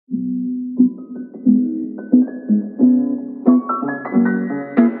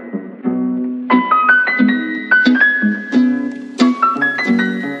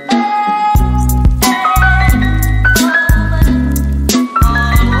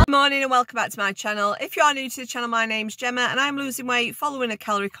morning and welcome back to my channel. If you are new to the channel, my name's Gemma and I'm losing weight following a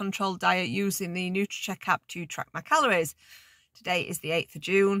calorie controlled diet using the NutriCheck app to track my calories. Today is the 8th of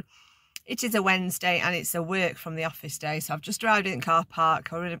June. It is a Wednesday and it's a work from the office day, so I've just arrived in the car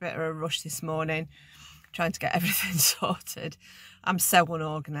park. I was in a bit of a rush this morning trying to get everything sorted. I'm so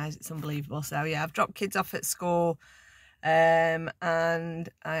unorganised, it's unbelievable. So yeah, I've dropped kids off at school and I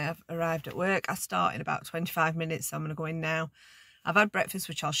have arrived at work. I start in about 25 minutes, so I'm going to go in now. I've had breakfast,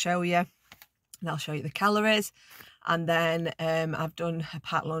 which I'll show you, and I'll show you the calories. And then I've done a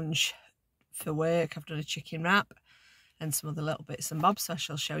packed lunch for work. I've done a chicken wrap and some other little bits and bobs, so I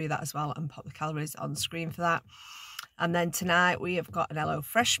shall show you that as well and pop the calories on the screen for that. And then tonight we have got an Hello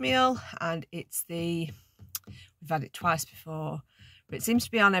Fresh meal, and it's we've had it twice before, but it seems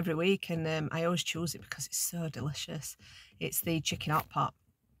to be on every week, and I always choose it because it's so delicious. It's the chicken hot pot.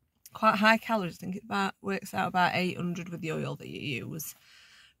 Quite high calories. I think it works out about 800 with the oil that you use.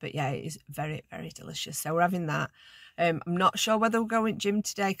 But yeah, it is very, very delicious. So we're having that. I'm not sure whether we'll go in gym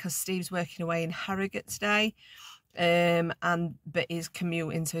today because Steve's working away in Harrogate today. But he's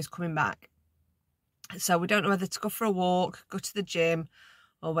commuting, so he's coming back. So we don't know whether to go for a walk, go to the gym,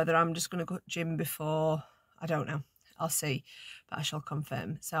 or whether I'm just going to go to gym before. I don't know. I'll see, but I shall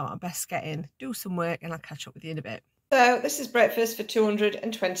confirm. So I best get in, do some work, and I'll catch up with you in a bit. So this is breakfast for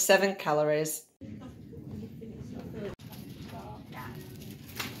 227 calories.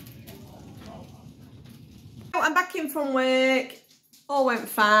 I'm back in from work. All went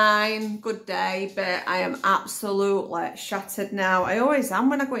fine, good day, but I am absolutely shattered now. I always am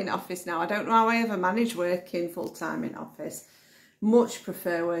when I go in office now. I don't know how I ever manage working full-time in office. Much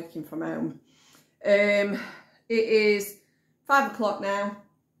prefer working from home. It is 5 o'clock now.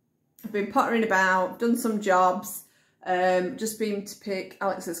 I've been pottering about, done some jobs. Just been to pick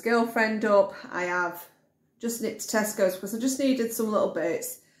Alex's girlfriend up. I have just nipped to Tesco's because I just needed some little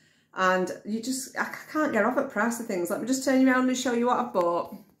bits, and I can't get off at price of things. Let me just turn you around and show you what I've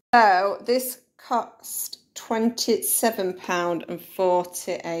bought. So this cost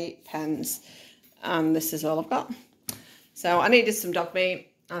 £27.48, and this is all I've got. So I needed some dog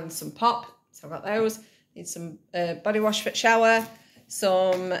meat and some pop, so I got those. Need some body wash for the shower,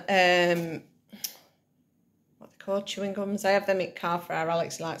 some called chewing gums. I have them in car for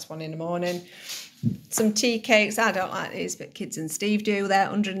Alex likes one in the morning. Some tea cakes. I don't like these, but kids and Steve do. They're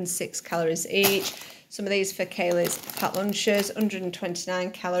 106 calories each. Some of these for Kaylee's packed lunches,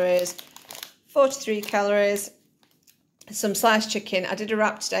 129 calories, 43 calories. Some sliced chicken. I did a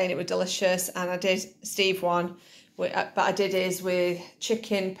wrap today and it was delicious, and I did Steve one, but I did his with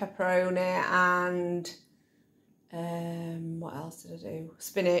chicken, pepperoni, and what else did I do?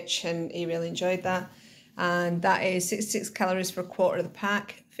 Spinach, and he really enjoyed that. And that is 66 calories for a quarter of the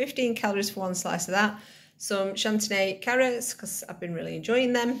pack, 15 calories for one slice of that. Some chantenay carrots, because I've been really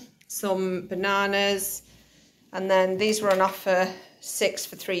enjoying them. Some bananas, and then these were on offer 6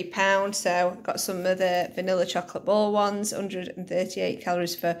 for £3. So I got some of the vanilla chocolate ball ones, 138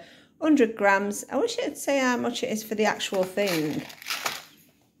 calories for 100 grams. I wish it'd say how much it is for the actual thing.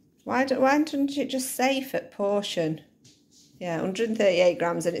 Why didn't it just say for portion? Yeah, 138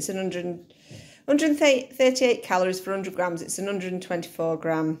 grams, and it's 138 calories for 100 grams. It's an 124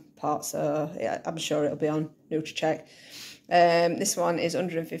 gram pot, so yeah, I'm sure it'll be on NutriCheck. This one is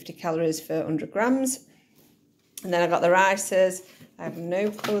 150 calories for 100 grams. And then I got the rices. I have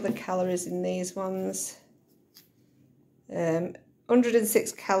no clue the calories in these ones.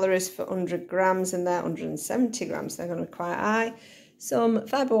 106 calories for 100 grams, and they're 170 grams. They're going to be quite high. Some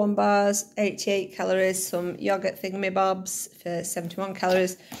Fibre One bars, 88 calories. Some yoghurt thingamabobs for 71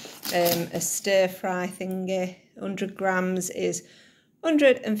 calories. A stir fry thingy, 100 grams, is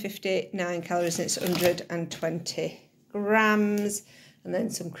 159 calories, and it's 120 grams. And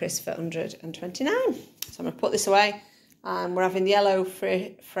then some crisps for 129. So I'm going to put this away. And we're having the Hello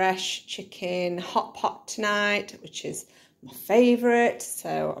Fresh chicken hot pot tonight, which is my favourite.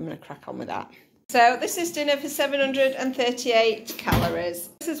 So I'm going to crack on with that. So this is dinner for 738 calories.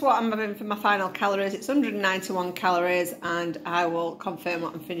 This is what I'm having for my final calories. It's 191 calories, and I will confirm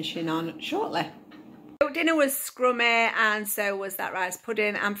what I'm finishing on shortly. So dinner was scrummy, and so was that rice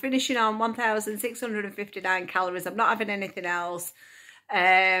pudding. I'm finishing on 1,659 calories. I'm not having anything else.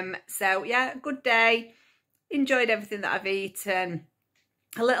 So yeah, good day. Enjoyed everything that I've eaten.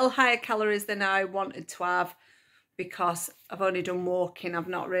 A little higher calories than I wanted to have because I've only done walking. I've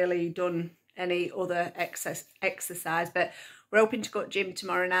not really done any other exercise, but we're hoping to go to gym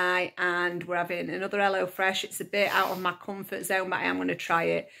tomorrow night, and we're having another Hello Fresh. It's a bit out of my comfort zone, but I am going to try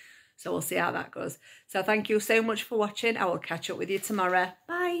it, so we'll see how that goes. So thank you so much for watching. I will catch up with you tomorrow.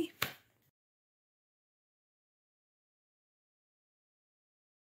 Bye.